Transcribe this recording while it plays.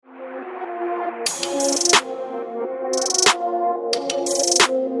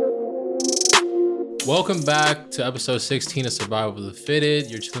Welcome back to episode 16 of Survival of the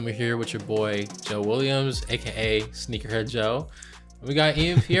Fitted. You're chilling here with your boy, Joe Williams, aka Sneakerhead Joe. We got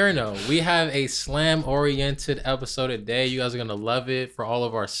Ian Pierno. We have a slam-oriented episode today. You guys are going to love it. For all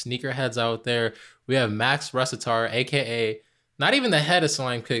of our sneakerheads out there, we have Max Resetar, aka not even the head of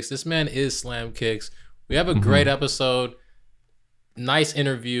Slam Kicks. This man is Slam Kicks. We have a great episode. Nice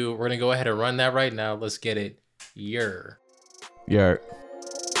interview. We're going to go ahead and run that right now. Let's get it. Yer.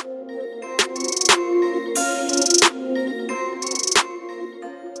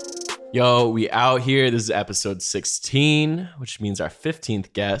 Yo, we out here. This is episode 16, which means our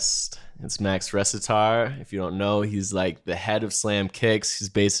 15th guest. It's Max Resetar. If you don't know, he's like the head of Slam Kicks. He's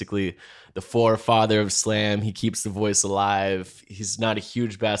basically the forefather of Slam. He keeps the voice alive. He's not a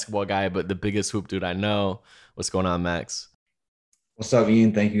huge basketball guy, but the biggest hoop dude I know. What's going on, Max? What's up,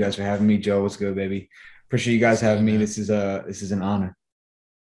 Ian? Thank you guys for having me. Joe, what's good, baby? Appreciate you guys having me. This is an honor.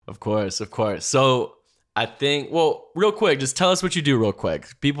 Of course. So I think, well, real quick, just tell us what you do real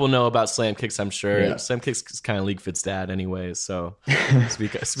quick. People know about Slam Kicks, I'm sure. Yeah. Slam Kicks is kind of League Fit's dad anyway, so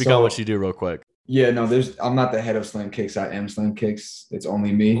speak on what you do real quick. Yeah, no, I'm not the head of Slam Kicks. I am Slam Kicks. It's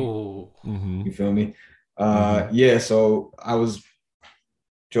only me. You feel me? Yeah, so I was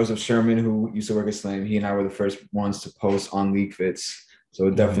Joseph Sherman, who used to work at Slam. He and I were the first ones to post on League Fits. So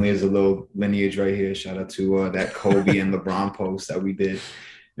it definitely is a little lineage right here. Shout out to that Kobe and LeBron post that we did.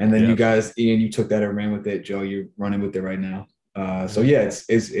 And then you guys, Ian, you took that and ran with it. Joe, you're running with it right now. So yeah,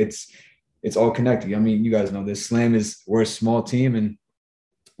 it's all connected. I mean, you guys know this. We're a small team and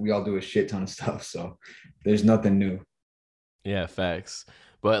we all do a shit ton of stuff. So there's nothing new. Yeah, facts.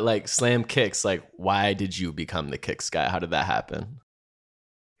 But like Slam Kicks, like why did you become the Kicks guy? How did that happen?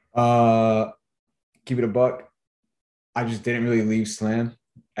 Keep it a buck. I just didn't really leave Slam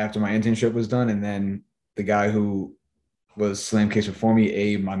after my internship was done. And then the guy who was Slam Kicks before me,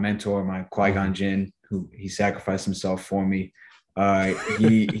 Abe, my mentor, my Qui-Gon Jinn, who he sacrificed himself for me.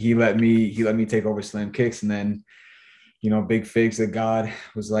 He let me take over Slam Kicks, and then, Big Figs, the God,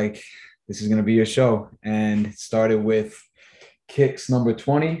 was like, "This is gonna be your show," and it started with Kicks number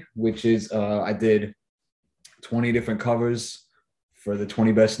 20, which is I did 20 different covers for the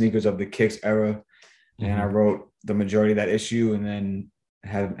 20 best sneakers of the Kicks era, and I wrote the majority of that issue, and then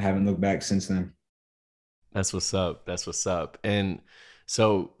haven't looked back since then. That's what's up. And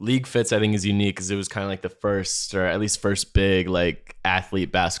so League Fits, I think, is unique because it was kind of like the first, or at least first big, like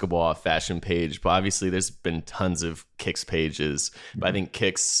athlete basketball fashion page. But obviously there's been tons of Kicks pages. But I think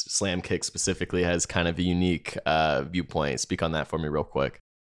Slam Kicks specifically has kind of a unique viewpoint. Speak on that for me real quick.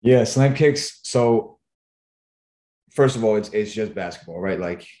 Yeah, Slam Kicks. So first of all, it's just basketball, right?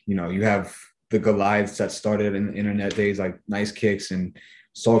 Like, you have the Goliaths that started in the internet days, like Nice Kicks and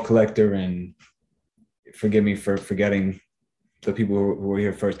Soul Collector, and forgive me for forgetting the people who were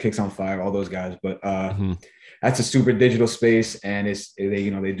here first, Kicks on Fire, all those guys. But that's a super digital space, and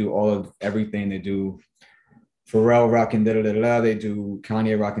they do all of everything. They do Pharrell rocking da-da-da-da, they do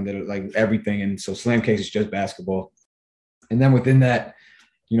Kanye rocking da-da, like everything. And so Slam Kicks is just basketball. And then within that,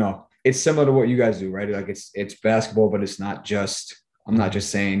 it's similar to what you guys do, right? Like it's basketball, but it's not just, I'm not just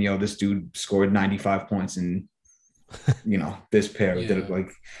saying, this dude scored 95 points in, this pair.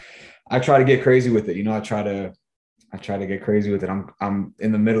 Like, I try to get crazy with it. I try to get crazy with it. I'm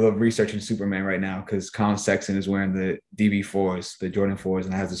in the middle of researching Superman right now because Colin Sexton is wearing the DB4s, the Jordan 4s,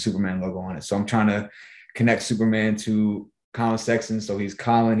 and it has the Superman logo on it. So I'm trying to connect Superman to Colin Sexton. So he's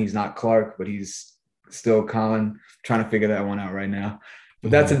Colin, he's not Clark, but he's still Colin. Trying to figure that one out right now.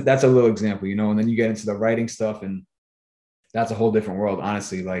 But that's a little example, and then you get into the writing stuff, and that's a whole different world,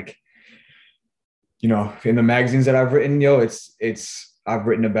 honestly. Like, in the magazines that I've written, I've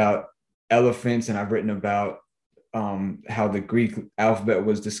written about elephants, and I've written about how the Greek alphabet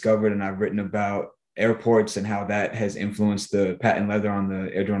was discovered, and I've written about airports and how that has influenced the patent leather on the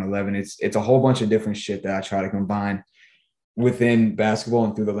Air Jordan 11. It's a whole bunch of different shit that I try to combine within basketball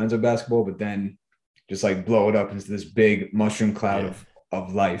and through the lens of basketball, but then just like blow it up into this big mushroom cloud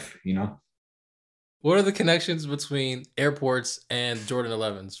of life, What are the connections between airports and Jordan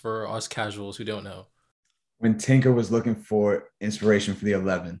 11s for us casuals who don't know? When Tinker was looking for inspiration for the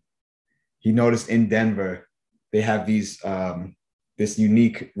 11, he noticed in Denver, they have these, this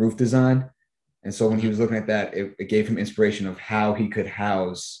unique roof design. And so when he was looking at that, it gave him inspiration of how he could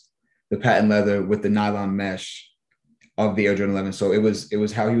house the patent leather with the nylon mesh of the Air Jordan 11. So it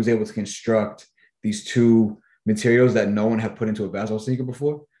was how he was able to construct these two materials that no one had put into a basketball sneaker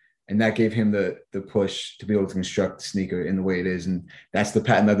before. And that gave him the push to be able to construct the sneaker in the way it is. And that's the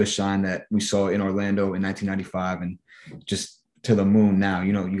patent leather shine that we saw in Orlando in 1995 and just to the moon now.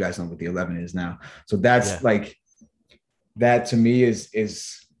 You guys know what the 11 is now. So that's like, that to me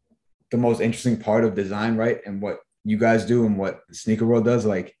is the most interesting part of design, right? And what you guys do and what the sneaker world does,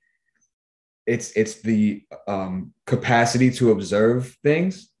 like it's the capacity to observe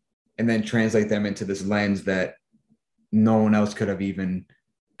things and then translate them into this lens that no one else could have even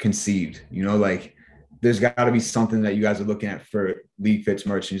conceived. Like there's got to be something that you guys are looking at for League Fits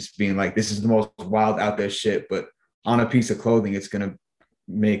merchants being like, this is the most wild out there shit, but on a piece of clothing, it's gonna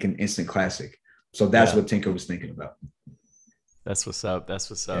make an instant classic. So that's what Tinker was thinking about. That's what's up. That's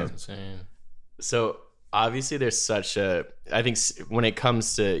what's up. That's insane. So obviously there's such a, I think when it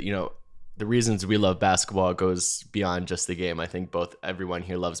comes to, the reasons we love basketball goes beyond just the game. I think everyone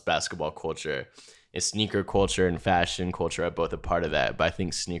here loves basketball culture. And sneaker culture and fashion culture are both a part of that. But I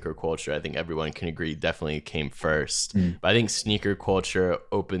think sneaker culture, I think everyone can agree, definitely came first. But I think sneaker culture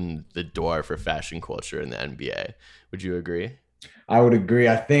opened the door for fashion culture in the NBA. Would you agree? I would agree.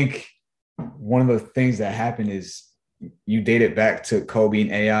 I think one of the things that happened is you date it back to Kobe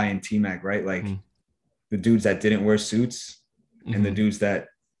and AI and T-Mac, right? Like the dudes that didn't wear suits and the dudes that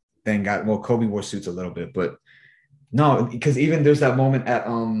then Kobe wore suits a little bit, but no, because even there's that moment at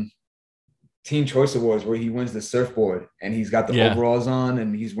Teen Choice Awards where he wins the surfboard and he's got the overalls on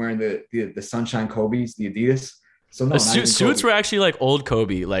and he's wearing the Sunshine Kobe's, the Adidas. So no, suits were actually like old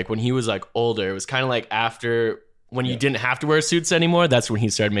Kobe. Like when he was like older, it was kind of like after when you didn't have to wear suits anymore. That's when he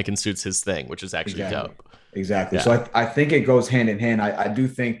started making suits his thing, which is actually dope. Exactly. Yeah. So I think it goes hand in hand. I do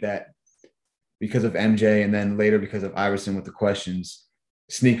think that because of MJ and then later because of Iverson with the questions,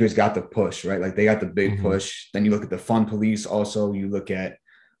 sneakers got the push, right? Like they got the big push. Then you look at the Fun Police. Also, you look at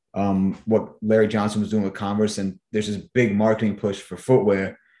what Larry Johnson was doing with Converse, and there's this big marketing push for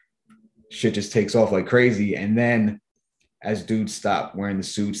footwear. Shit just takes off like crazy. And then as dudes stop wearing the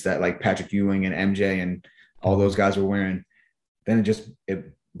suits that like Patrick Ewing and MJ and all those guys were wearing, then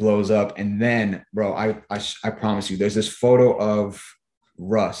it blows up. And then, bro, I promise you, there's this photo of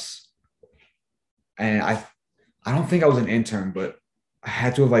Russ, and I don't think I was an intern, but I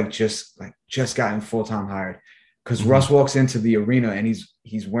had to have just gotten full-time hired. Because Russ walks into the arena and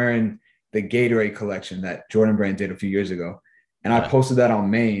he's wearing the Gatorade collection that Jordan Brand did a few years ago. And I posted that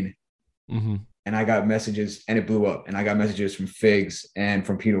on Maine and I got messages and it blew up. And I got messages from Figs and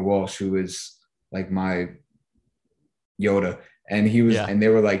from Peter Walsh, who is like my Yoda. And he was, and they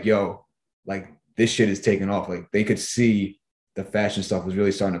were like, yo, like this shit is taking off. Like they could see the fashion stuff was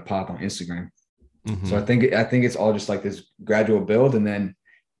really starting to pop on Instagram. So I think it's all just like this gradual build. And then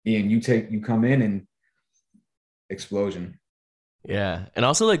Ian, you come in and explosion. Yeah. And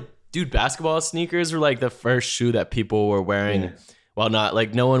also like, dude, basketball sneakers were like the first shoe that people were wearing. Yeah. Well, not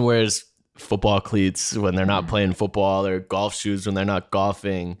like no one wears football cleats when they're not playing football, or golf shoes when they're not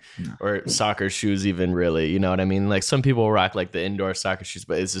golfing, or soccer shoes even, really. You know what I mean? Like some people rock like the indoor soccer shoes,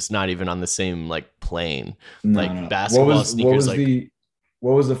 but it's just not even on the same like plane. Basketball sneakers.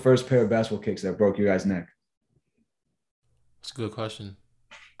 What was the first pair of basketball kicks that broke your guys' neck? That's a good question.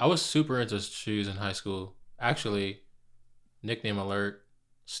 I was super into shoes in high school. Actually, nickname alert,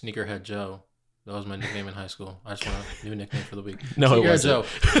 Sneakerhead Joe. That was my nickname in high school. I just want a new nickname for the week. No, Sneakerhead it wasn't.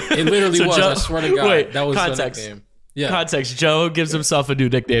 Joe. It literally was. I swear to God. Wait, that was context. the nickname. Yeah. Context. Joe gives himself a new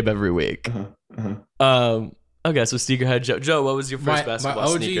nickname every week. Okay, so Sneakerhead Joe. Joe, what was your first basketball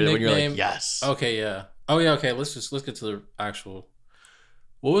sneaker nickname, when you're like, yes? Okay, yeah. Oh yeah, okay. Let's get to the actual.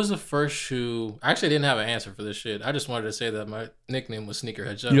 What was the first shoe? Actually, I didn't have an answer for this shit. I just wanted to say that my nickname was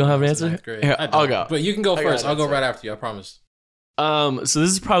Sneakerhead Joe. You don't have an answer? Here, I'll go. But you can go first. I'll go right after you. I promise. So this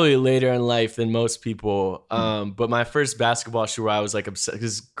is probably later in life than most people. But my first basketball shoe where I was like obsessed,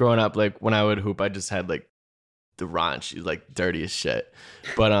 because growing up, like when I would hoop, I just had like the raunch, like dirty as shit.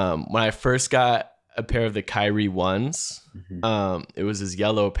 But when I first got a pair of the Kyrie ones, it was this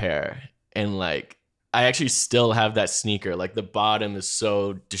yellow pair, and like I actually still have that sneaker. Like the bottom is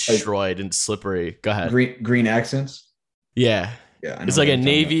so destroyed and slippery. Go ahead. Green accents. Yeah. Yeah. It's like a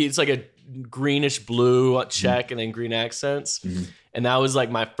navy. It's like a greenish blue check and then green accents. And that was like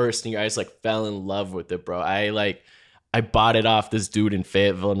my first sneaker. I just like fell in love with it, bro. I bought it off this dude in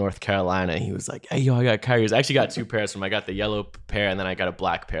Fayetteville, North Carolina. He was like, hey, yo, I got Kyrie's. I actually got two pairs from him. I got the yellow pair and then I got a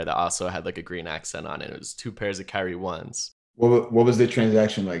black pair that also had like a green accent on it. It was two pairs of Kyrie ones. What was the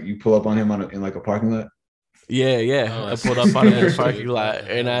transaction like? You pull up on him in like a parking lot? Yeah. Oh, I pulled up on him in a parking lot.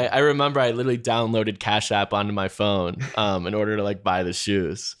 And I remember I literally downloaded Cash App onto my phone in order to like buy the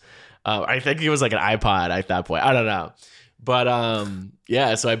shoes. I think it was like an iPod at that point. I don't know. But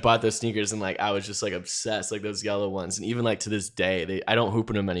yeah, so I bought those sneakers and like I was just like obsessed, like those yellow ones. And even like to this day, I don't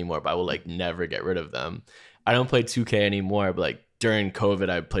hoop in them anymore, but I will like never get rid of them. I don't play 2K anymore, but like during COVID,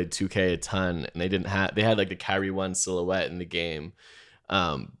 I played 2K a ton, and they had like the Kyrie 1 silhouette in the game,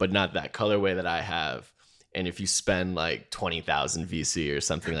 but not that colorway that I have. And if you spend like 20,000 VC or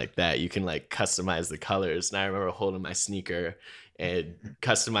something like that, you can like customize the colors. And I remember holding my sneaker and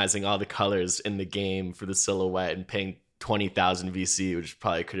customizing all the colors in the game for the silhouette and paying 20,000 VC, which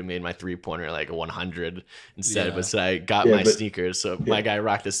probably could have made my 3-pointer like a 100 instead. But so I got my sneakers. So my guy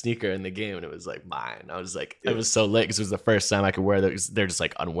rocked the sneaker in the game and it was like mine. I was like, it was so lit because it was the first time I could wear those. They're just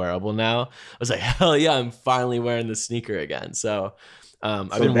like unwearable now. I was like, hell yeah, I'm finally wearing the sneaker again. So I've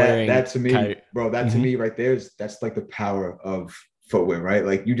been wearing that to me, bro. That to me right there that's like the power of footwear, right?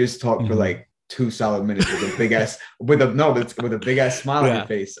 Like you just talked for like 2 solid minutes with a big ass with a big ass smile on your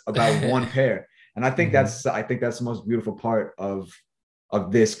face about one pair. And I think that's the most beautiful part of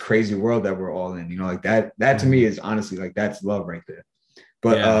this crazy world that we're all in. You know, like that to me is honestly like that's love right there.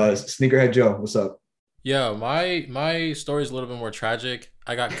 But Sneakerhead Joe, what's up? Yeah, my story is a little bit more tragic.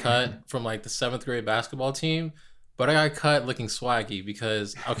 I got cut from like the 7th grade basketball team. But I got cut looking swaggy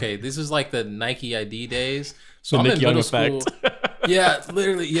because, okay, this is like the Nike ID days. So I'm in middle school. Yeah,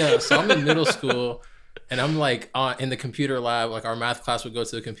 literally, yeah. So I'm in middle school and I'm like in the computer lab. Like our math class would go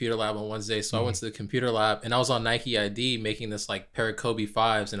to the computer lab on Wednesday. So I went to the computer lab and I was on Nike ID making this like pair of Kobe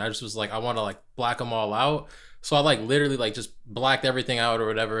 5s. And I just was like, I want to like black them all out. So I like literally like just blacked everything out or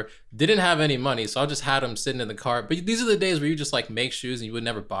whatever. Didn't have any money. So I just had them sitting in the cart. But these are the days where you just like make shoes and you would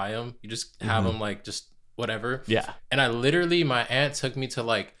never buy them. You just have them like just whatever. Yeah. And I literally, my aunt took me to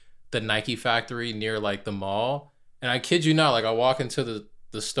like the Nike factory near like the mall. And I kid you not, like I walk into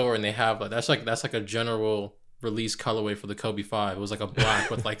the store and they have like, that's like a general release colorway for the Kobe 5. It was like a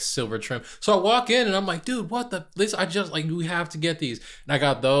black with like silver trim. So I walk in and I'm like, dude, what the, this, I just like, we have to get these. And I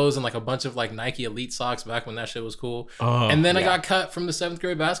got those and like a bunch of like Nike Elite socks back when that shit was cool. And then I got cut from the 7th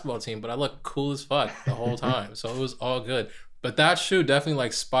grade basketball team, but I looked cool as fuck the whole time. So it was all good. But that shoe definitely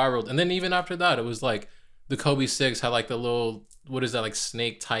like spiraled. And then even after that, it was like, the Kobe 6 had like the little, what is that, like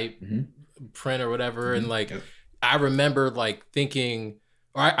snake type print or whatever. And like, I remember like thinking,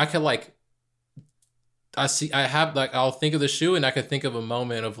 or I could like, I'll think of the shoe and I could think of a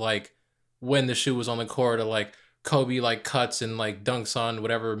moment of like when the shoe was on the court or like Kobe like cuts and like dunks on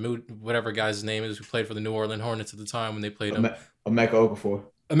whatever guy's name is who played for the New Orleans Hornets at the time when they played him. Emeka Okafor.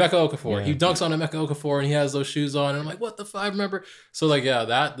 Emeka Okafor. Yeah. He dunks on Emeka Okafor and he has those shoes on. And I'm like, what the fuck? I remember. So like,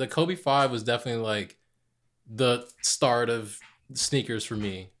 yeah, the Kobe 5 was definitely like the start of sneakers for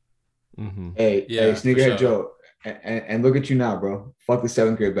me. Hey, Sneakerhead Joe, and look at you now, bro. Fuck the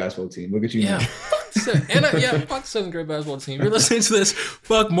 7th grade basketball team. Look at you now. Fuck the 7th grade basketball team. You're listening to this.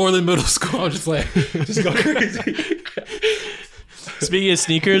 Fuck more than middle school. I'm just like, just go crazy. Speaking of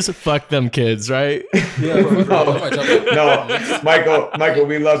sneakers, fuck them kids, right? Yeah, no, Michael,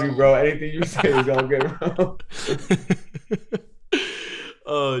 we love you, bro. Anything you say is all good, bro.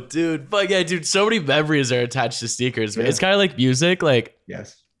 Oh, dude. But yeah, dude, so many memories are attached to sneakers. Yeah. It's kind of like music. Like,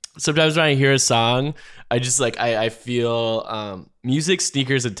 yes. Sometimes when I hear a song, I just like, I feel music,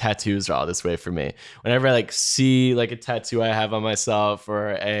 sneakers, and tattoos are all this way for me. Whenever I like see like a tattoo I have on myself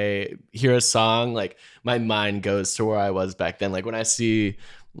or hear a song, like my mind goes to where I was back then. Like when I see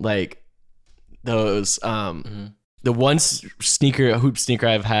like those, the one hoop sneaker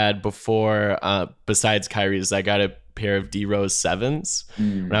I've had before, besides Kyrie's, I got a pair of D Rose 7s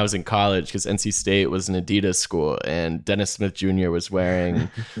when I was in college because NC State was an Adidas school and Dennis Smith Jr. was wearing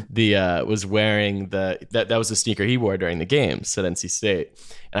that was the sneaker he wore during the games at NC State.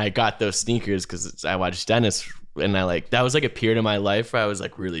 And I got those sneakers because I watched Dennis and that was like a period in my life where I was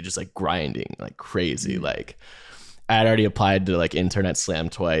like really just like grinding like crazy. Like I had already applied to like Internet Slam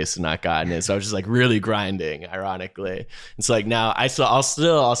twice and not gotten it. So I was just like really grinding, ironically. And so like now I'll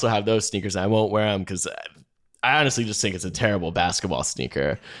still also have those sneakers and I won't wear them because I honestly just think it's a terrible basketball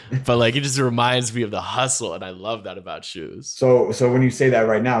sneaker, but like it just reminds me of the hustle, and I love that about shoes. So when you say that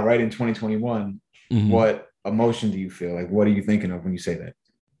right now, right in 2021, what emotion do you feel? Like, what are you thinking of when you say that?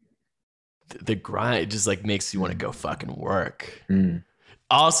 The grind just like makes you want to go fucking work.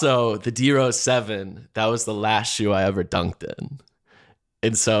 Also, the D Rose 7, that was the last shoe I ever dunked in,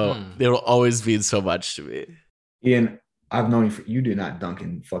 and so it will always mean so much to me. Ian, I've known you did not dunk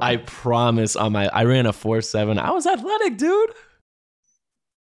in fucking. I promise I ran a 4.7. I was athletic, dude.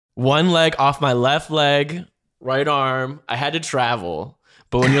 One leg off my left leg, right arm. I had to travel.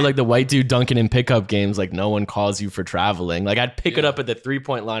 But when you're like the white dude dunking in pickup games, like no one calls you for traveling. Like I'd pick it up at the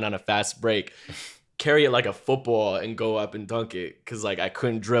 3-point line on a fast break, carry it like a football and go up and dunk it. Cause like I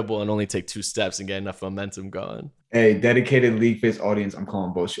couldn't dribble and only take 2 steps and get enough momentum going. Hey, dedicated League Fist audience, I'm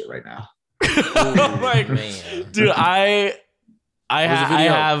calling bullshit right now. Oh my man, dude! I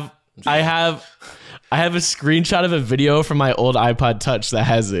have I have a screenshot of a video from my old iPod Touch that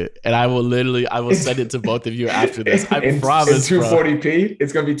has it, and I will send it to both of you after this. I promise, in 240p.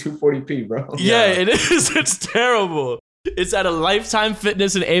 It's gonna be 240p, bro. Yeah, it is. It's terrible. It's at a Lifetime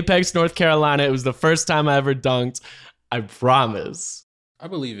Fitness in Apex, North Carolina. It was the first time I ever dunked. I promise. I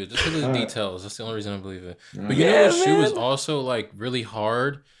believe it just because of the details. That's the only reason I believe it. But you know what shoe was also like really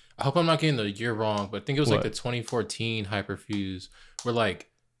hard? I hope I'm not getting the year wrong, but I think it was like the 2014 Hyperfuse, where like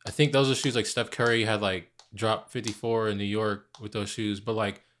I think those are shoes like Steph Curry had like dropped 54 in New York with those shoes. But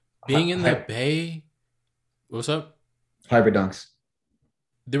like being in the Bay, what's up? Hyper Dunks.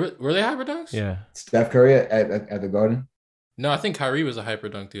 Were they Hyper Dunks? Yeah. Steph Curry at the Garden. No, I think Kyrie was a Hyper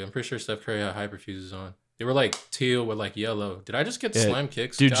Dunk dude. I'm pretty sure Steph Curry had Hyperfuses on. They were like teal with like yellow. Did I just get slam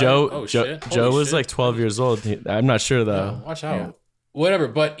kicks? Dude, Joe was like 12 years old. I'm not sure though. No, watch out. Yeah. Whatever,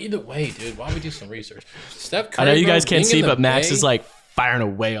 but either way, dude, why don't we do some research? Steph Curry, I know you guys can't see, but Max is like firing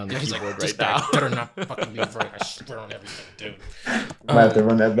away on the keyboard right now. Better not fucking be right. I swear on everything, dude. I might have to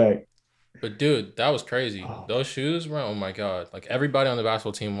run that back. But dude, that was crazy. Those shoes were, oh my god. Like everybody on the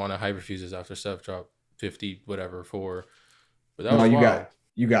basketball team wanted Hyperfuses after Steph dropped 50, whatever, 4. But that was wild.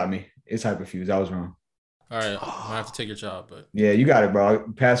 You got me. It's Hyperfuse. I was wrong. All right, I have to take your job, but yeah, you got it,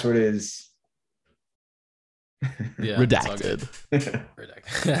 bro. Password is redacted.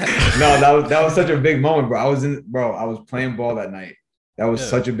 No, that was such a big moment, bro. I was playing ball that night. That was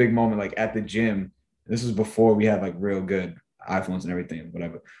such a big moment, like at the gym. This was before we had like real good iPhones and everything,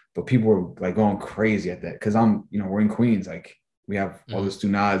 whatever. But people were like going crazy at that because we're in Queens. Like we have all the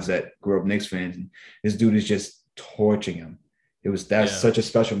Stunads that grew up Knicks fans, and this dude is just torching him. That's such a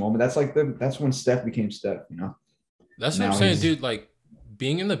special moment. That's when Steph became Steph, you know? That's what I'm saying, dude. Like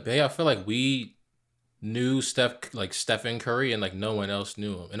being in the Bay, I feel like we knew Stephen Curry and like no one else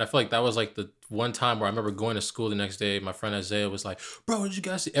knew him. And I feel like that was like the one time where I remember going to school the next day. My friend Isaiah was like, bro, did you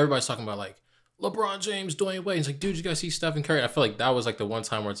guys see? Everybody's talking about like LeBron James, Dwayne Wade. He's like, dude, you guys see Stephen Curry? I feel like that was like the one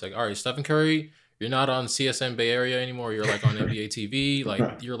time where it's like, all right, Stephen Curry, you're not on CSN Bay Area anymore. You're like on NBA TV.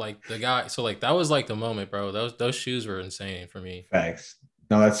 Like you're like the guy. So like that was like the moment, bro. Those shoes were insane for me. Facts.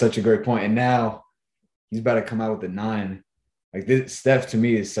 No, that's such a great point. And now he's about to come out with the 9. Like this, Steph to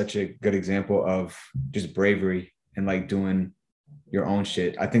me is such a good example of just bravery and like doing your own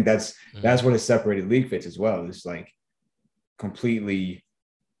shit. I think that's what has separated league fits as well. It's like completely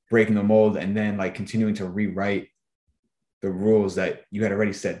breaking the mold and then like continuing to rewrite the rules that you had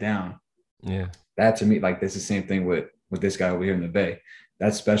already set down. Yeah. That to me, like that's the same thing with this guy over here in the Bay.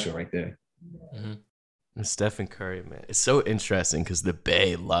 That's special right there. Mm-hmm. Stephen Curry, man. It's so interesting because the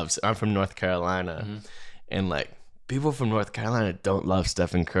Bay loves. I'm from North Carolina, and like people from North Carolina don't love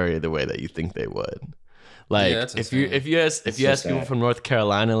Stephen Curry the way that you think they would. Like if you ask people from North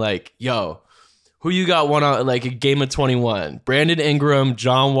Carolina, like, yo, who you got one on like a game of 21? Brandon Ingram,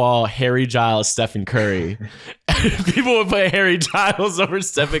 John Wall, Harry Giles, Stephen Curry. People would put Harry Giles over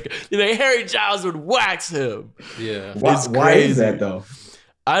Stephen. Like Harry Giles would wax him. Yeah. Why is that though?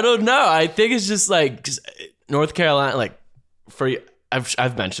 I don't know. I think it's just like North Carolina. Like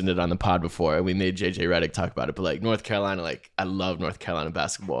I've mentioned it on the pod before, and we made JJ Redick talk about it. But like North Carolina, like I love North Carolina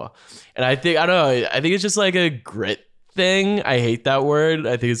basketball, and I don't know. I think it's just like a grit thing. I hate that word.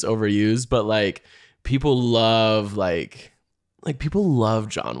 I think it's overused, but like people love people love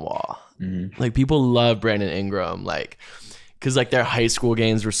John Wall. Like people love Brandon Ingram, like because like their high school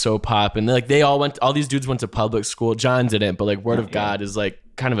games were so pop, and like all these dudes went to public school. John didn't, but like Word of God is like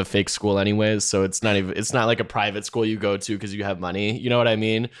kind of a fake school anyways, so it's not like a private school you go to because you have money. You know what I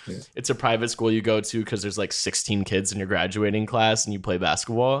mean? Yeah. It's a private school you go to because there's like 16 kids in your graduating class and you play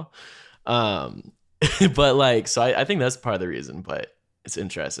basketball. But like, so I think that's part of the reason, but it's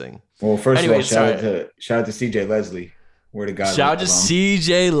interesting. Well, first of all, shout out to CJ Leslie. Where the guy shout out to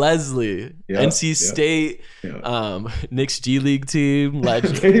CJ Leslie, NC State, Knicks G League team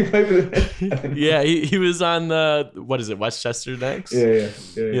legend. Yeah, he was on the Westchester Knicks.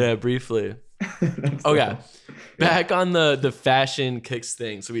 Yeah, briefly. Okay, back on the fashion kicks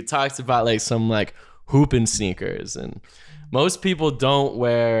thing. So we talked about like some like hooping sneakers, and most people don't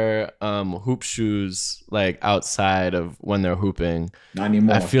wear hoop shoes like outside of when they're hooping. Not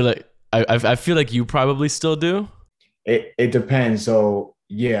anymore. I feel like you probably still do. It depends. So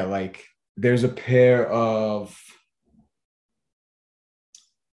yeah, like there's a pair of.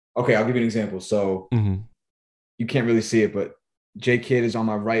 Okay, I'll give you an example. So you can't really see it, but J Kidd is on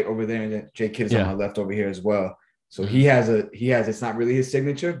my right over there, and J Kidd is on my left over here as well. So he has it's not really his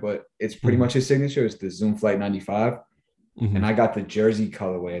signature, but it's pretty much his signature. It's the Zoom Flight 95. And I got the jersey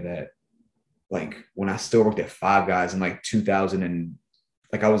colorway that like when I still worked at Five Guys in like 2000 and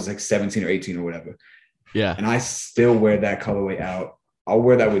like I was like 17 or 18 or whatever. Yeah. And I still wear that colorway out I'll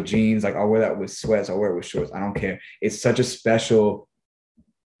wear that with jeans. Like I'll wear that with sweats. I'll wear it with shorts. I don't care. It's such a special.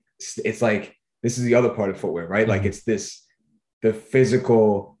 It's like this is the other part of footwear, right? Like it's the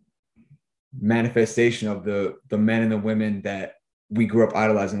physical manifestation of the men and the women that we grew up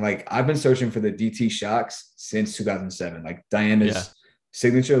idolizing. Like I've been searching for the DT Shocks since 2007. Like Diana's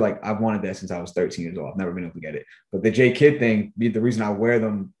signature, like I've wanted that since I was 13 years old. I've never been able to get it. But the J Kidd thing, the reason I wear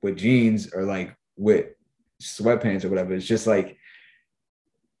them with jeans or like with sweatpants or whatever, it's just like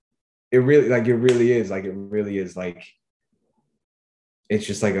it really is like it's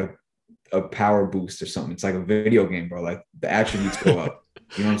just like a power boost or something. It's like a video game, bro. Like the attributes go up.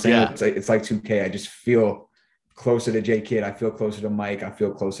 You know what I'm saying? Yeah. It's like 2K. I just feel closer to J Kidd. I feel closer to Mike. I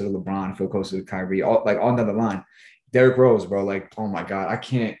feel closer to LeBron. I feel closer to Kyrie. All like on the line. Derrick Rose, bro. Like, oh my God. I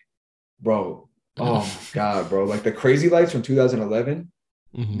can't, bro. Oh my God, bro. Like the Crazy Lights from 2011.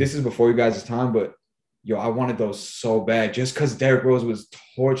 This is before you guys' time, but yo, I wanted those so bad just because Derrick Rose was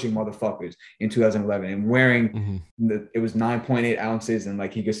torching motherfuckers in 2011 and wearing it was 9.8 ounces and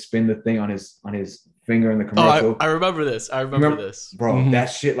like he could spin the thing on his finger in the commercial. I remember this. I remember this, bro. That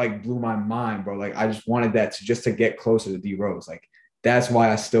shit like blew my mind, bro. Like I just wanted that to get closer to D Rose. Like that's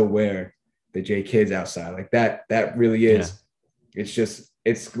why I still wear the J Kidds outside. Like that really is. Yeah.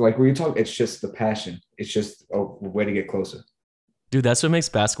 It's like when you talk, it's just the passion. It's just a way to get closer. Dude, that's what makes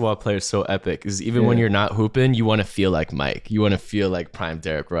basketball players so epic. Is even when you're not hooping, you want to feel like Mike. You want to feel like prime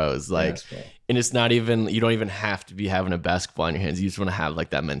Derrick Rose. Like, and it's not even, you don't even have to be having a basketball in your hands. You just want to have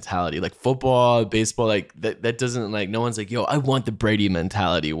like that mentality. Like football, baseball, like that doesn't like, no one's like, yo, I want the Brady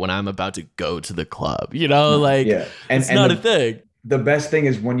mentality when I'm about to go to the club. You know, like it's not a thing. The best thing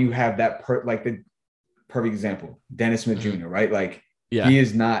is when you have that like the perfect example, Dennis Smith Jr., right? Like he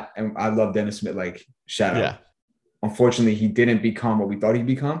is not, and I love Dennis Smith, like shout out. Unfortunately, he didn't become what we thought he'd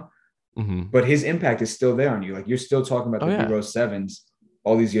become, but his impact is still there on you. Like you're still talking about the D Rose sevens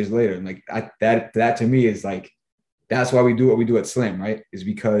all these years later. And like that to me is like, that's why we do what we do at Slam, right? Is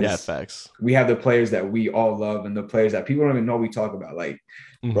because facts. We have the players that we all love and the players that people don't even know we talk about. Like,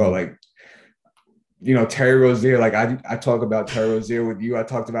 bro, like, you know, Terry Rozier, like I talk about Terry Rozier with you. I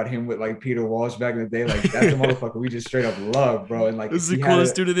talked about him with like Peter Walsh back in the day. Like that's the motherfucker we just straight up love, bro. And like, this is the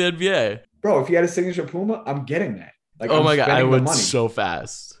coolest dude in the NBA. Bro, if he had a signature Puma, I'm getting that. Like, oh my God, I would so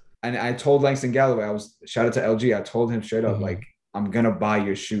fast. And I told Langston Galloway, shout out to LG. I told him straight up, like, I'm going to buy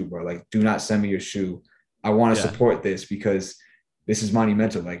your shoe, bro. Like, do not send me your shoe. I want to support this because this is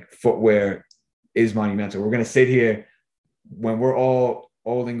monumental. Like, footwear is monumental. We're going to sit here when we're all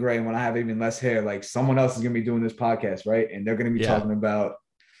old and gray and when I have even less hair, like, someone else is going to be doing this podcast, right? And they're going to be talking about,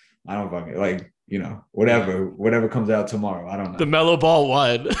 I don't fucking, like, you know, whatever comes out tomorrow. I don't know. The Mellow Ball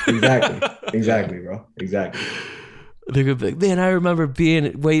one. Exactly, bro. Exactly. They're gonna be like, man, I remember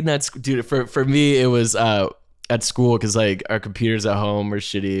waiting at school. Dude, for me, it was at school because like our computers at home were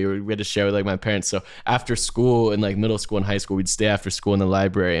shitty, or we had to share with like my parents. So after school in like middle school and high school, we'd stay after school in the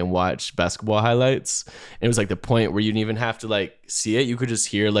library and watch basketball highlights. And it was like the point where you didn't even have to like see it. You could just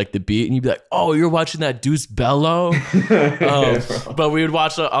hear like the beat and you'd be like, oh, you're watching that Deuce Bello. But we would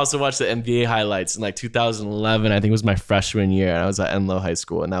also watch the NBA highlights in like 2011. I think it was my freshman year. And I was at Enloe High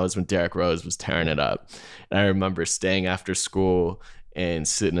School. And that was when Derrick Rose was tearing it up. And I remember staying after school and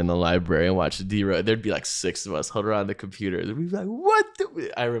sitting in the library and watching D-Rose. There'd be like 6 of us huddled around the computer. We'd be like, what?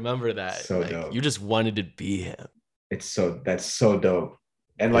 I remember that. So like, dope. You just wanted to be him. That's so dope.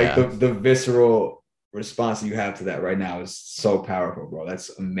 And like the visceral response you have to that right now is so powerful, bro.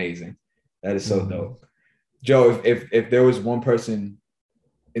 That's amazing. That is so dope. Joe, if there was one person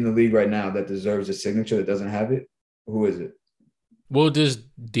in the league right now that deserves a signature that doesn't have it, who is it? Well, does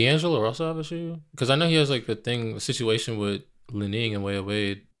D'Angelo Russell have a shoe? Because I know he has like a situation with Lining and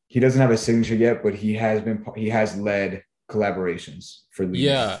Wade. He doesn't have a signature yet, but he has led collaborations for leagues.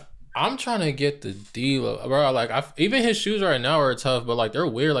 Yeah, I'm trying to get the deal, bro. Like even his shoes right now are tough, but like they're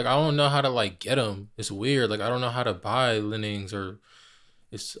weird. Like I don't know how to like get them. It's weird. Like I don't know how to buy Linings I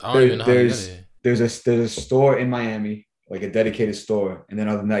don't even know how to get it. There's a store in Miami, like a dedicated store, and then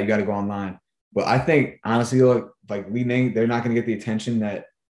other than that, you got to go online. But I think honestly, like Lining, they're not going to get the attention that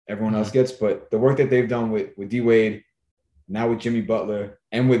everyone else gets. But the work that they've done with D Wade, now with Jimmy Butler,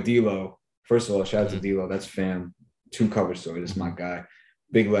 and with D'Lo. First of all, shout out to D'Lo. That's fam. 2 cover stories. That's my guy.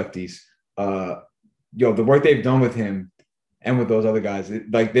 Big lefties. The work they've done with him and with those other guys,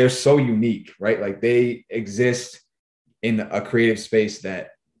 like they're so unique, right? Like they exist in a creative space that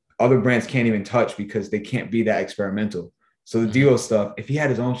other brands can't even touch because they can't be that experimental. So the D'Lo stuff, if he had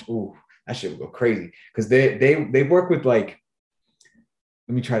his own, that shit would go crazy because they work with like,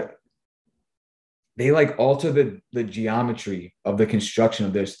 they like alter the geometry of the construction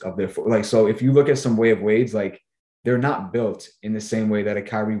of their like. So if you look at some Way of Wade's, like they're not built in the same way that a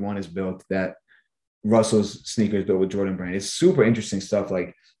Kyrie 1 is built, that Russell's sneakers built with Jordan Brand. It's super interesting stuff.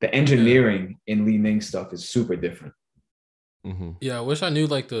 Like the engineering in Li Ning stuff is super different. Mm-hmm. Yeah, I wish I knew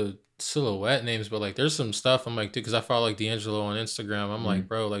like the silhouette names, but like there's some stuff I'm like, dude, because I follow like D'Angelo on Instagram. I'm like,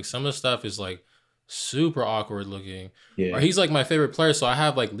 bro, like some of the stuff is like super awkward looking. Yeah. Or he's like my favorite player, so I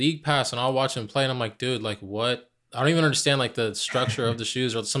have like League Pass and I'll watch him play, and I'm like, dude, like what? I don't even understand like the structure of the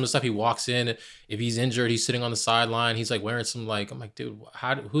shoes or some of the stuff he walks in. If he's injured, he's sitting on the sideline. He's like wearing some like, I'm like, dude,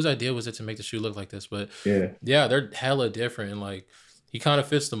 whose idea was it to make the shoe look like this? But yeah, they're hella different, and like he kind of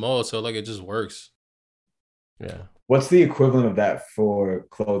fits the mold, so like it just works. Yeah. What's the equivalent of that for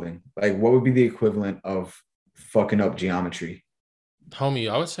clothing? Like, what would be the equivalent of fucking up geometry?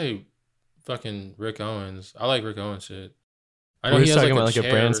 Homie, I would say fucking Rick Owens. I like Rick Owens shit. I know We're he has talking like about like a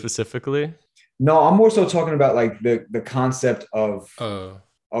brand specifically. No, I'm more so talking about like the concept of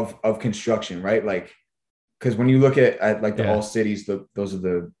uh construction, right? Like, because when you look at like the Yeah. All Cities, those are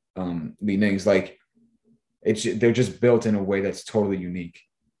the Li Nings, like they're just built in a way that's totally unique.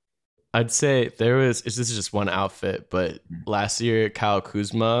 I'd say this is just one outfit, but last year Kyle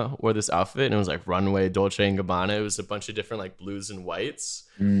Kuzma wore this outfit and it was like runway Dolce and Gabbana. It was a bunch of different like blues and whites,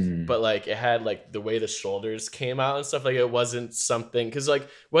 but like it had like the way the shoulders came out and stuff. Like it wasn't something, because like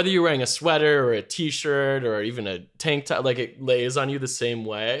whether you're wearing a sweater or a t-shirt or even a tank top, like it lays on you the same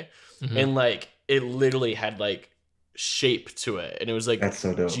way, and like it literally had like shape to it, and it was like That's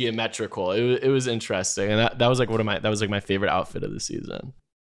so dope. geometrical. It was interesting, and that was like my favorite outfit of the season.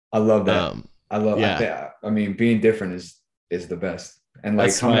 I love that. I mean, being different is the best. And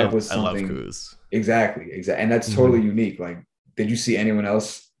like coming up with something. I love Kuz. Exactly. And that's totally unique. Like, did you see anyone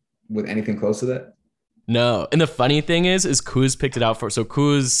else with anything close to that? No. And the funny thing is Kuz picked it out for, so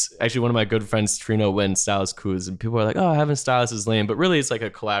Kuz, actually one of my good friends, Trino Wynn, styles Kuz, and people are like, oh, having stylists is lame, but really it's like a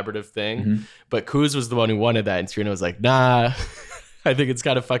collaborative thing. But Kuz was the one who wanted that, and Trino was like, nah. I think it's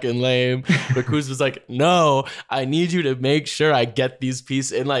kind of fucking lame. But Kuz was like, no, I need you to make sure I get these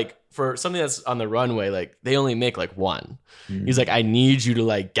pieces. And like for something that's on the runway, like they only make like one. He's like, I need you to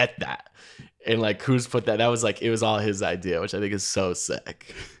like get that. And like Kuz put that was like, it was all his idea, which I think is so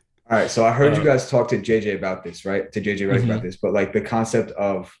sick. All right. So I heard you guys talk to JJ about this, right? To JJ Redick about this, but like the concept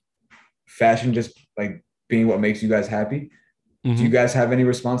of fashion just like being what makes you guys happy. Do you guys have any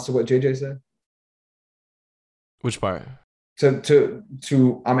response to what JJ said? Which part?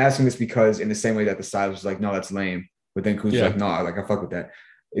 To I'm asking this because in the same way that the stylist was like, no, that's lame, but then Kuz was like, no, like I fuck with that.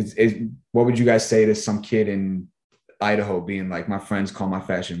 Is what would you guys say to some kid in Idaho being like, my friends call my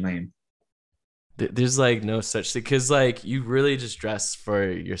fashion lame? There's like no such thing, because like you really just dress for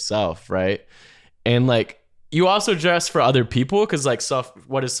yourself, right? And like you also dress for other people, because like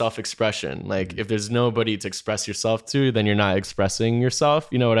what is self-expression? Like if there's nobody to express yourself to, then you're not expressing yourself.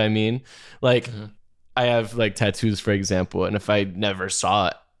 You know what I mean? Like I have like tattoos, for example, and if I never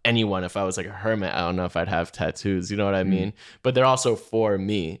saw anyone, if I was like a hermit, I don't know if I'd have tattoos, you know what I mean? But they're also for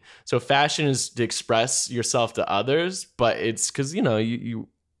me. So fashion is to express yourself to others, but it's because, you know, you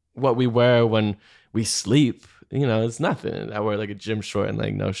what we wear when we sleep, you know, it's nothing. I wear like a gym short and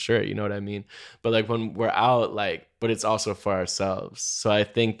like no shirt, you know what I mean? But like when we're out, like, but it's also for ourselves. So I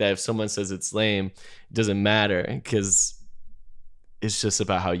think that if someone says it's lame, it doesn't matter, because it's just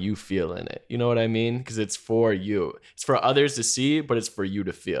about how you feel in it. You know what I mean? Because it's for you. It's for others to see, but it's for you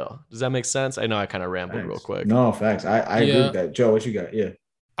to feel. Does that make sense? I know I kind of rambled real quick. No, facts. I agree with that. Joe, what you got? Yeah.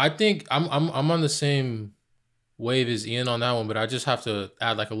 I think I'm on the same wave as Ian on that one, but I just have to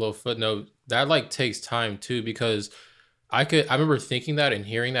add like a little footnote. That like takes time too, because I remember thinking that and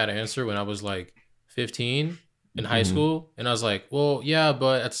hearing that answer when I was like 15 in high school, and I was like, well, yeah,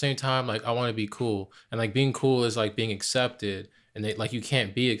 but at the same time, like I want to be cool, and like being cool is like being accepted. And they like, you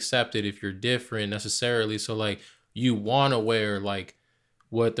can't be accepted if you're different necessarily. So like you want to wear like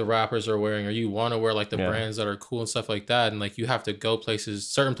what the rappers are wearing, or you want to wear like the brands that are cool and stuff like that. And like you have to go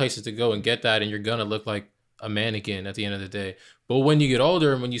certain places to go and get that. And you're going to look like a mannequin at the end of the day. But when you get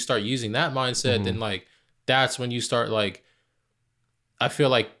older and when you start using that mindset, then like that's when you start like, I feel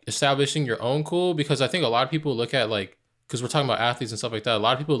like establishing your own cool, because I think a lot of people look at like, because we're talking about athletes and stuff like that. A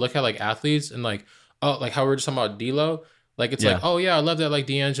lot of people look at like athletes and like, oh, like how we were just talking about D-Lo. Like, it's like, oh, yeah, I love that, like,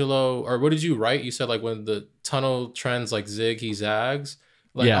 D'Angelo, or what did you write? You said, like, when the tunnel trends, like, zig, he zags.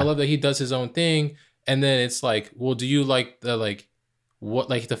 Like, I love that he does his own thing. And then it's like, well, do you like the, like, what,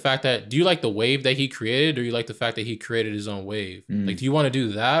 like, the fact that, do you like the wave that he created, or you like the fact that he created his own wave? Like, do you want to do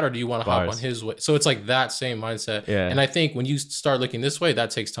that, or do you want to hop on his way? So it's like that same mindset. And I think when you start looking this way, that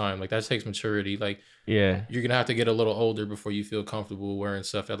takes time. Like, that takes maturity. Like, you're going to have to get a little older before you feel comfortable wearing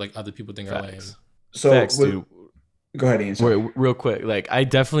stuff that, like, other people think are lame. So, dude. Go ahead, Ian. Real quick, like I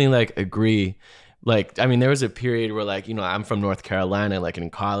definitely like agree, Like, I mean, there was a period where, like, I'm from North Carolina, like in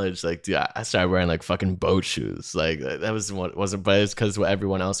college, like, dude, I started wearing like fucking boat shoes. Like, that was what wasn't, but it's because what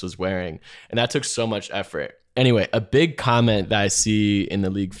everyone else was wearing. And that took so much effort. Anyway, a big comment that I see in the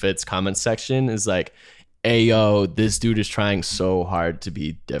League Fits comment section is like, hey, yo, this dude is trying so hard to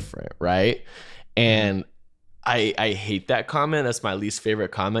be different, right? And I hate that comment. That's my least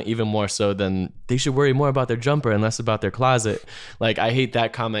favorite comment, even more so than they should worry more about their jumper and less about their closet. Like, I hate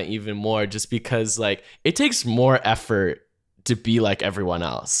that comment even more just because, like, it takes more effort to be like everyone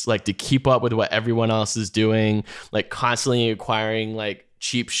else, like to keep up with what everyone else is doing, like constantly acquiring like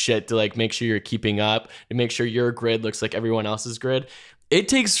cheap shit to like make sure you're keeping up and make sure your grid looks like everyone else's grid. It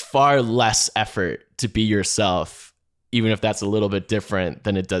takes far less effort to be yourself, even if that's a little bit different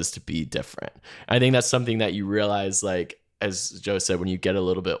than it does to be different. I think that's something that you realize, like, as Joe said, when you get a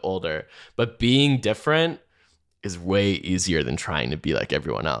little bit older. But being different is way easier than trying to be like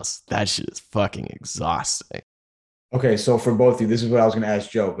everyone else. That shit is fucking exhausting. Okay, so for both of you, this is what I was going to ask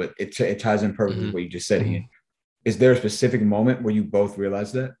Joe, but it ties in perfectly with what you just said, Ian. Is there a specific moment where you both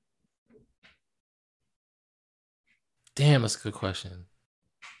realized that? Damn, that's a good question.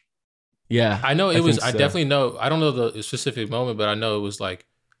 Yeah, I know it was. I definitely know. I don't know the specific moment, but I know it was like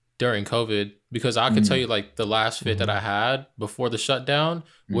during COVID, because I could tell you like the last fit that I had before the shutdown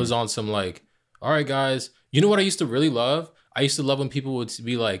was on some like, all right, guys, you know what I used to really love? I used to love when people would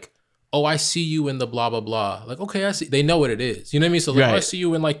be like, oh, I see you in the blah, blah, blah. Like, okay, I see. They know what it is. You know what I mean? So like, oh, I see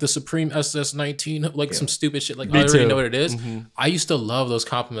you in like the Supreme SS19, like some stupid shit. Like, I already know what it is. I used to love those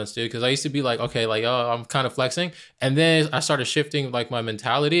compliments, dude, because I used to be like, okay, like, oh, I'm kind of flexing. And then I started shifting like my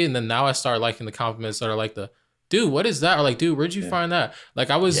mentality. And then now I start liking the compliments that are like the, dude, what is that? Or like, dude, where'd you find that? Like,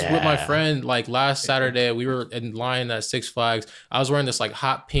 I was with my friend like last Saturday. We were in line at Six Flags. I was wearing this like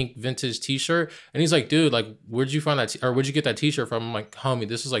hot pink vintage t-shirt. And he's like, dude, like, where'd you find that? Or where'd you get that t-shirt from? I'm like, homie,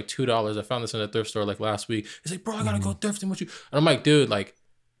 this is like $2. I found this in a thrift store like last week. He's like, bro, I gotta go thrifting with you. And I'm like, dude, like,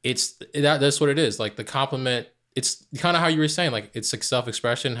 that's what it is. Like the compliment, it's kind of how you were saying, like, it's like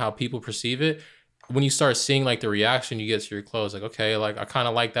self-expression, how people perceive it. When you start seeing like the reaction you get to your clothes, like, okay, like I kind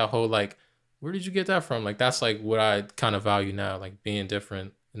of like that whole like, where did you get that from? Like, that's like what I kind of value now, like being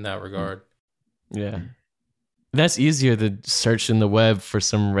different in that regard. Yeah. That's easier than searching the web for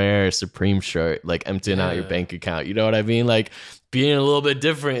some rare Supreme shirt, like emptying out your bank account. You know what I mean? Like being a little bit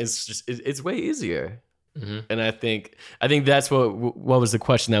different is just, it's way easier. And I think that's what was the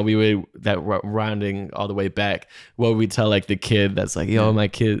question that rounding all the way back, what we tell like the kid that's like, yo, my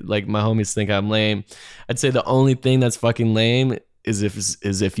kid, like my homies think I'm lame. I'd say the only thing that's fucking lame is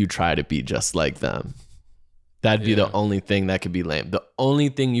if you try to be just like them. That'd be the only thing that could be lame. The only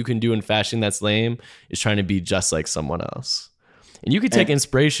thing you can do in fashion that's lame is trying to be just like someone else. And you could take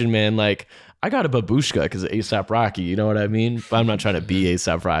inspiration, man. Like, I got a babushka because of A$AP Rocky, you know what I mean? But I'm not trying to be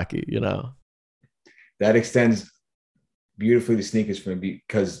A$AP Rocky, you know? That extends beautifully to sneakers for me,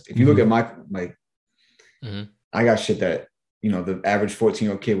 because if you look at my I got shit that, you know, the average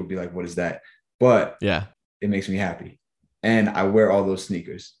 14-year-old kid would be like, what is that? But yeah, it makes me happy. And I wear all those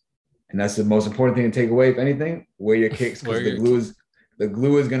sneakers. And that's the most important thing to take away. If anything, wear your kicks, because the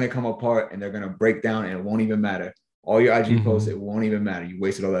glue is going to come apart and they're going to break down and it won't even matter. All your IG posts, it won't even matter. You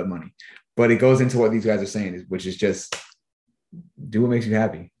wasted all that money. But it goes into what these guys are saying, which is just do what makes you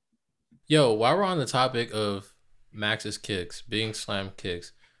happy. Yo, while we're on the topic of Max's kicks, being slam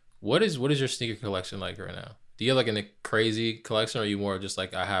kicks, what is your sneaker collection like right now? Do you have like a crazy collection, or are you more just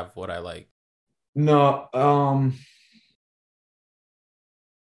like, I have what I like? No,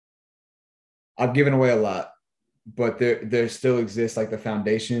 I've given away a lot, but there still exists like the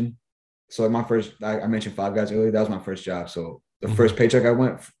foundation. So like my first, I mentioned Five Guys earlier. That was my first job. So the first paycheck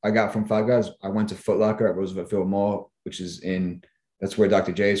I got from Five Guys, I went to Foot Locker at Roosevelt Field Mall, which is that's where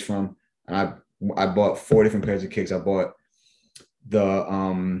Dr. J is from. And I bought 4 different pairs of kicks. I bought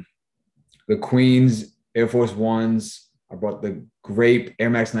the Queens Air Force Ones. I bought the grape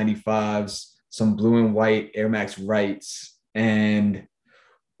Air Max 95s, some blue and white Air Max Rights, and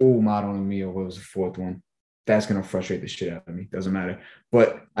Model Mio, what was the 4th one? That's going to frustrate the shit out of me. Doesn't matter.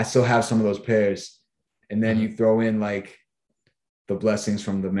 But I still have some of those pairs. And then you throw in like the blessings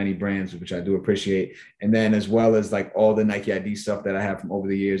from the many brands, which I do appreciate. And then as well as like all the Nike ID stuff that I have from over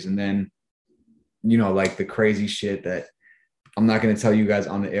the years. And then, you know, like the crazy shit that I'm not going to tell you guys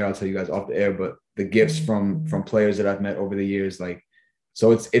on the air. I'll tell you guys off the air, but the gifts from players that I've met over the years. Like,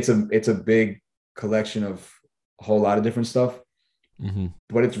 so it's a big collection of a whole lot of different stuff.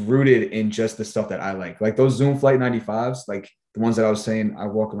 But it's rooted in just the stuff that I like those Zoom Flight 95s, like the ones that I was saying I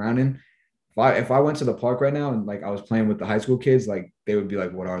walk around in. If I went to the park right now and like I was playing with the high school kids, like they would be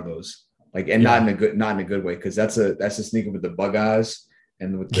like, what are those? Like, and not in a good way, because that's a sneaker with the bug eyes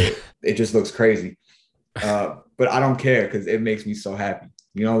and with it just looks crazy. But I don't care because it makes me so happy.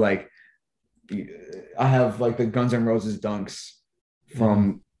 You know, like I have like the Guns N' Roses dunks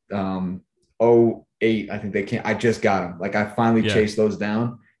from '08. I think they can't. I just got them. Like I finally chased those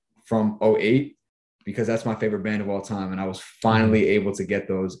down from '08 because that's my favorite band of all time, and I was finally able to get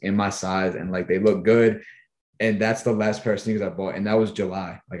those in my size, and like they look good. And that's the last pair of sneakers I bought, and that was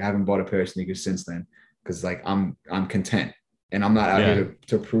July. Like I haven't bought a pair of sneakers since then because like I'm content, and I'm not out here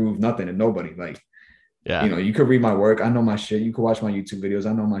to prove nothing to nobody. Like. Yeah. You know, you could read my work. I know my shit. You could watch my YouTube videos.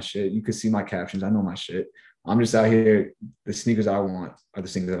 I know my shit. You could see my captions. I know my shit. I'm just out here. The sneakers I want are the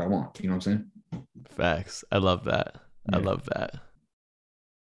sneakers that I want. You know what I'm saying? Facts. I love that. Yeah. I love that.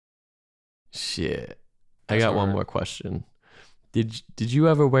 Shit. I got one more question. Did you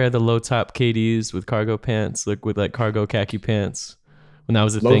ever wear the low top KDs with cargo pants, like with like cargo khaki pants, when that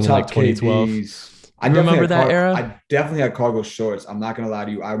was a thing in like 2012? KDs. I remember that era. I definitely had cargo shorts. I'm not gonna lie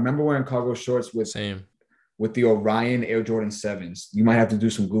to you. I remember wearing cargo shorts with the Orion Air Jordan 7s. You might have to do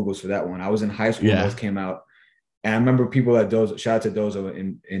some Googles for that one. I was in high school when those came out. And I remember people at Dozo, shout out to Dozo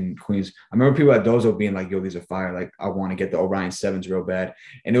in Queens. I remember people at Dozo being like, yo, these are fire. Like, I want to get the Orion 7s real bad.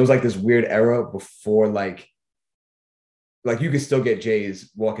 And it was like this weird era before like you could still get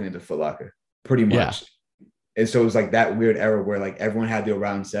J's walking into Foot Locker, pretty much. Yeah. And so it was like that weird era where like everyone had the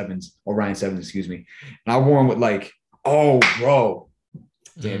Orion 7s, excuse me. And I wore them with like, oh, bro.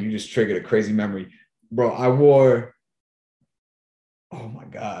 Damn, you just triggered a crazy memory. Bro, I wore, oh my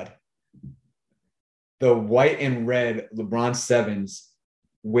God, the white and red LeBron 7s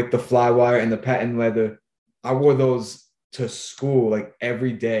with the Flywire and the patent leather. I wore those to school like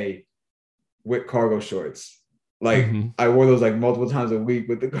every day with cargo shorts. Like I wore those like multiple times a week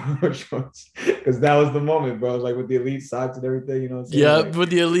with the cargo shorts because that was the moment, bro. Like with the elite socks and everything, you know what I'm saying? Yeah, like,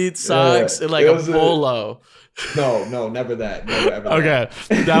 with the elite socks and like a polo. No, never that. Never ever. Okay,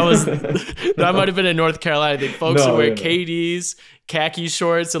 that might have been in North Carolina. I think folks would wear KDs, khaki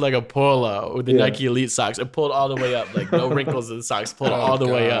shorts, and like a polo with the Nike Elite socks. It pulled all the way up, like no wrinkles in the socks. Pulled all the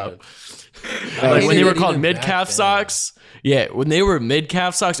way up. Like when they were called mid calf socks. Yeah, when they were mid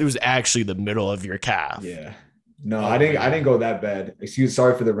calf socks, it was actually the middle of your calf. Yeah. No, I didn't go that bad.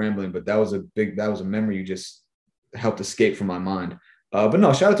 Sorry for the rambling, but that was a memory you just helped escape from my mind. But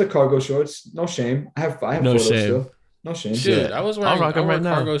no, shout out to cargo shorts. No shame. I have no photos shame. Still. No shame. Dude, I was wearing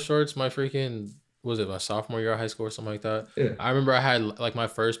cargo shorts my freaking, was it my sophomore year of high school or something like that? Yeah. I remember I had like my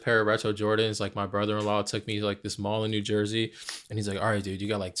first pair of retro Jordans. Like my brother-in-law took me to like this mall in New Jersey, and he's like, all right, dude, you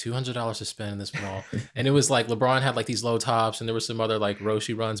got like $200 to spend in this mall. And it was like LeBron had like these low tops, and there was some other like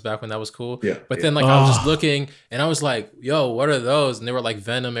Roshi runs back when that was cool. Yeah. But then like I was just looking, and I was like, yo, what are those? And they were like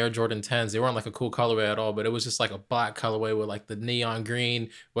Venom Air Jordan 10s. They weren't like a cool colorway at all, but it was just like a black colorway with like the neon green,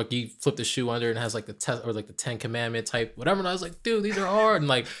 like you flip the shoe under and it has like the the 10 commandment type, whatever. And I was like, dude, these are hard. And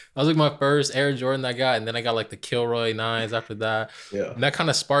like I was like my first Air Jordan I got, and then I got like the Kilroy 9s after that. Yeah. And that kind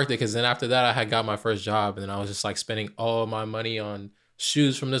of sparked it, because then after that I had got my first job, and then I was just like spending all my money on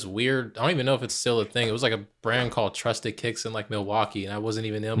shoes from this weird, I don't even know if it's still a thing. It was like a brand called Trusted Kicks in like Milwaukee, and I wasn't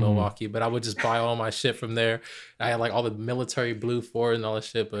even in Milwaukee, but I would just buy all my shit from there. I had like all the military blue for it and all that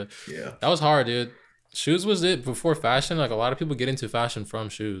shit, but yeah, that was hard, dude. Shoes was it before fashion. Like a lot of people get into fashion from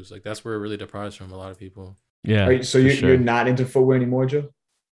shoes. Like that's where it really deprives from a lot of people. Yeah. So you're not into footwear anymore, Joe?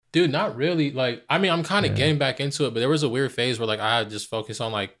 Dude, not really. Like, I mean, I'm kind of getting back into it, but there was a weird phase where like I had just focused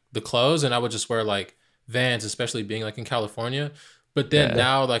on like the clothes, and I would just wear like Vans, especially being like in California. But then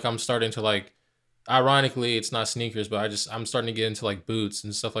now like I'm starting to like, ironically, it's not sneakers, but I'm starting to get into like boots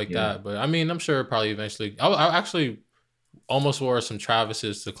and stuff like that. But I mean, I'm sure probably eventually, I actually almost wore some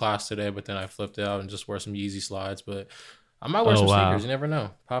Travis's to class today, but then I flipped out and just wore some Yeezy slides. But I might wear some sneakers. You never know.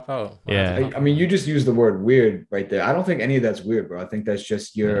 Pop out. Yeah. I mean, you just used the word weird right there. I don't think any of that's weird, bro. I think that's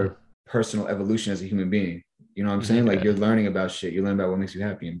just your personal evolution as a human being. You know what I'm saying? Like you're learning about shit. You're learning about what makes you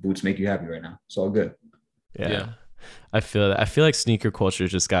happy, and boots make you happy right now. It's all good. Yeah. I feel that. I feel like sneaker culture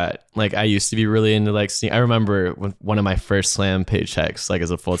just got, like, I used to be really into like I remember when one of my first Slam paychecks, like as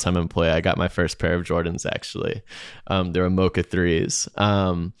a full-time employee, I got my first pair of Jordans actually. They were Mocha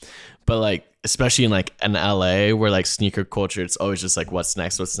 3s. But like, especially in like in LA where like sneaker culture, it's always just like what's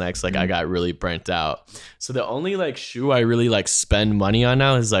next. Like I got really burnt out. So the only like shoe I really like spend money on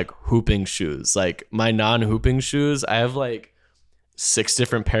now is like hooping shoes. Like my non-hooping shoes, I have like 6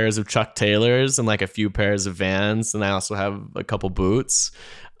 different pairs of Chuck Taylors and like a few pairs of Vans, and I also have a couple boots.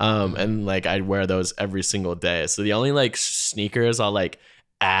 And like I wear those every single day. So the only like sneakers I'll like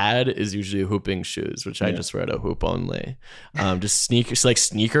add is usually hooping shoes, which I just wear to hoop only. Just sneakers, like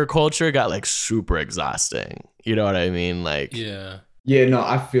sneaker culture got like super exhausting. You know what I mean? Like yeah, no,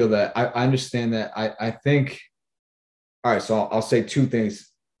 I feel that. I understand that. I think All right, so I'll say two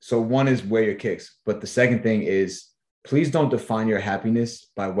things. So one is wear your kicks, but the second thing is please don't define your happiness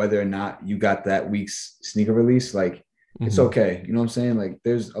by whether or not you got that week's sneaker release. Like it's Mhm. okay, you know what I'm saying? Like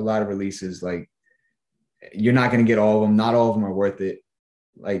there's a lot of releases. Like you're not gonna get all of them. Not all of them are worth it.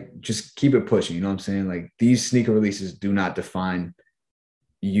 Like just keep it pushing. You know what I'm saying? Like these sneaker releases do not define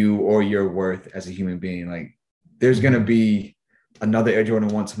you or your worth as a human being. Like there's gonna be another Air Jordan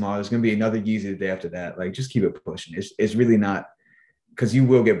 1 tomorrow. There's gonna be another Yeezy the day after that. Like just keep it pushing. It's really not because you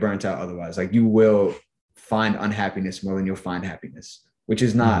will get burnt out otherwise. Like you will find unhappiness more than you'll find happiness, which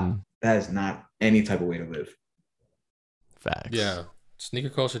is not that is not any type of way to live. Facts. Yeah. Sneaker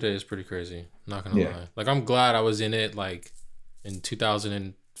culture day is pretty crazy. Not gonna Yeah. lie. Like I'm glad I was in it like in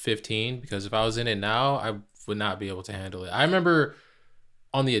 2015 because if I was in it now, I would not be able to handle it. I remember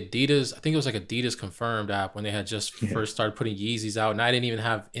on the Adidas, I think it was like Adidas Confirmed app when they had just first started putting Yeezys out, and I didn't even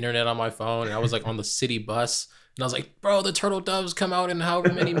have internet on my phone, and I was like on the city bus, and I was like, bro, the Turtle Doves come out in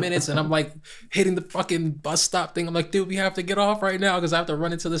however many minutes, and I'm like hitting the fucking bus stop thing. I'm like, dude, we have to get off right now because I have to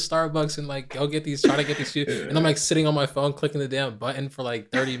run into the Starbucks and like go get these, try to get these shoes, and I'm like sitting on my phone clicking the damn button for like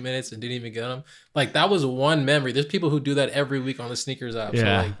 30 minutes and didn't even get them. Like that was one memory. There's people who do that every week on the sneakers app.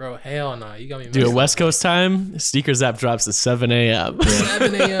 Yeah. So like, bro, hell no, you got me. Dude, West Coast time, sneakers app drops at 7 a.m.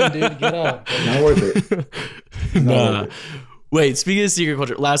 7 a.m. dude, get up. Not worth it. Nah. Wait, speaking of sneaker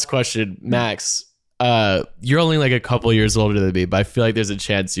culture, last question, Max. You're only like a couple years older than me, but I feel like there's a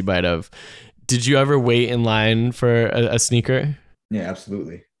chance you might have. Did you ever wait in line for a sneaker? Yeah,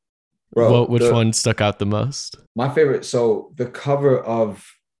 absolutely. Bro, Which one stuck out the most? My favorite. So the cover of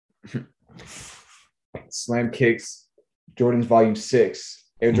Slam Kicks Jordan's Volume 6,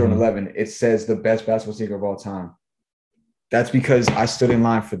 Air Jordan 11, it says the best basketball sneaker of all time. That's because I stood in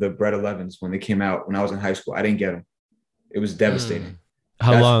line for the Bread 11s when they came out when I was in high school. I didn't get them. It was devastating.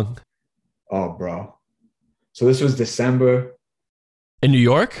 How long? Oh, bro. So this was December. In New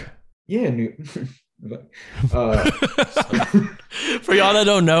York? Yeah, For y'all that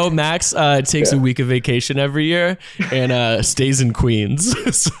don't know, Max takes a week of vacation every year and stays in Queens.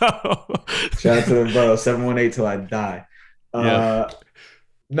 So shout out to the bro, 718 till I die.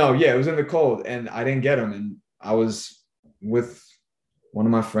 No, yeah, it was in the cold and I didn't get them. And I was with one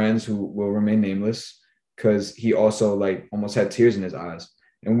of my friends who will remain nameless because he also like almost had tears in his eyes.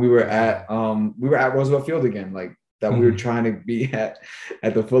 And we were at Roosevelt Field again, like that we were trying to be at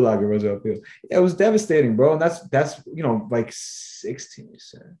the Foot Locker Roosevelt Field. Yeah, it was devastating, bro. And that's you know, like 16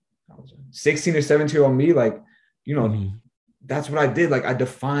 or 17-year-old me, like, you know, that's what I did. Like I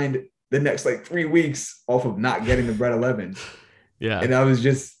defined the next like 3 weeks off of not getting the Bread 11. Yeah. And I was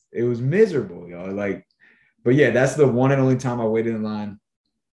just, it was miserable, yo. Like, but yeah, that's the one and only time I waited in line.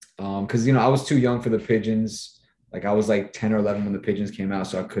 Because you know, I was too young for the Pigeons. Like I was like 10 or 11 when the Pigeons came out,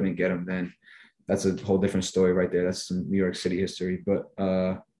 so I couldn't get them then. That's a whole different story right there. That's some New York City history. But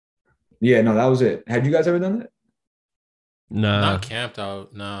yeah, no, that was it. Had you guys ever done that? Nah. Not camped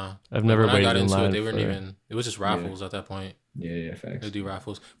out. Nah. I've never when waited I got in into line it, they weren't for... even. It was just raffles at that point. Yeah, facts. They do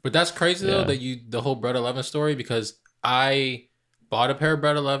raffles, but that's crazy though that the whole Bread 11 story, because I bought a pair of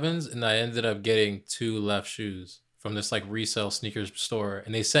Bread 11s and I ended up getting 2 left shoes from this like resale sneakers store,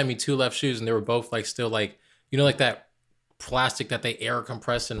 and they sent me 2 left shoes, and they were both like still like, you know, like that plastic that they air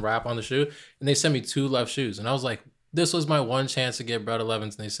compress and wrap on the shoe, and they sent me 2 left shoes, and I was like, this was my one chance to get Bread 11s,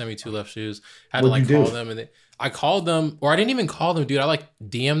 and they sent me 2 left shoes. I had to like call them, and I called them, or I didn't even call them, dude. I like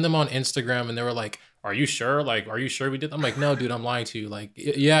DM'd them on Instagram, and they were like, are you sure? Like, are you sure we did? I'm like, no, dude, I'm lying to you. Like,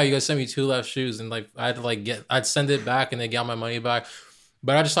 yeah, you guys sent me 2 left shoes, and like I had to like I'd send it back and they got my money back.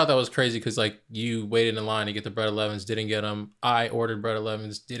 But I just thought that was crazy because like you waited in line to get the Bread 11s, didn't get them. I ordered Bread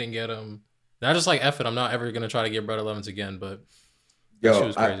 11s, didn't get them. And I just like F it. I'm not ever gonna try to get Bread 11s again. But that shit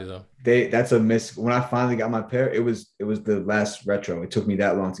was crazy though. That's a miss. When I finally got my pair, it was the last retro. It took me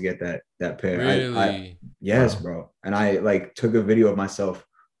that long to get that pair. Really? Yes, bro. And I like took a video of myself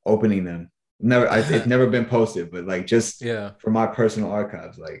opening them. It's never been posted, but like just for my personal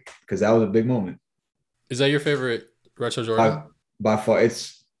archives, like because that was a big moment. Is that your favorite retro Jordan? By far,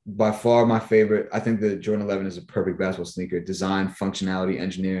 it's by far my favorite. I think the Jordan 11 is a perfect basketball sneaker. Design, functionality,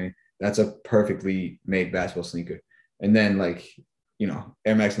 engineering. That's a perfectly made basketball sneaker. And then like, you know,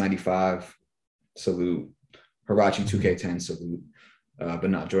 Air Max 95, salute. Huarache 2K10, salute. But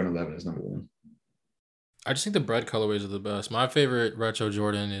not Jordan 11 is number 1. I just think the bread colorways are the best. My favorite retro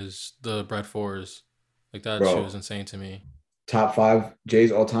Jordan is the bread 4s. Like that shoe is insane to me. Top 5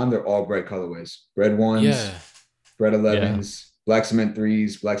 J's all time, they're all bread colorways. Bread 1s, bread 11s, black cement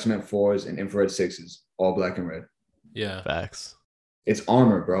 3s, black cement 4s, and infrared 6s. All black and red. Yeah. Facts. It's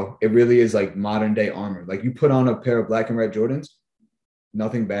armor, bro. It really is like modern day armor. Like you put on a pair of black and red Jordans,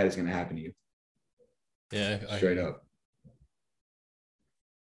 nothing bad is going to happen to you. Yeah. Straight up.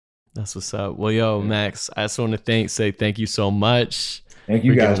 That's what's up. Well, yo, Max, I just want to say thank you so much. Thank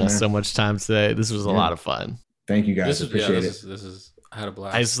you for guys, giving us man. so much time today. This was a lot of fun. Thank you guys. This Appreciate is I had a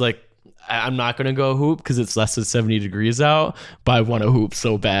blast. I just I'm not gonna go hoop because it's less than 70 degrees out, but I want to hoop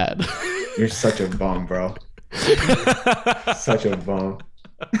so bad. You're such a bum, bro. Such a bum.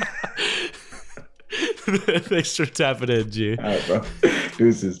 Thanks for tapping in, G. All right, bro.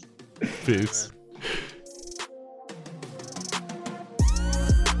 Deuces. Peace.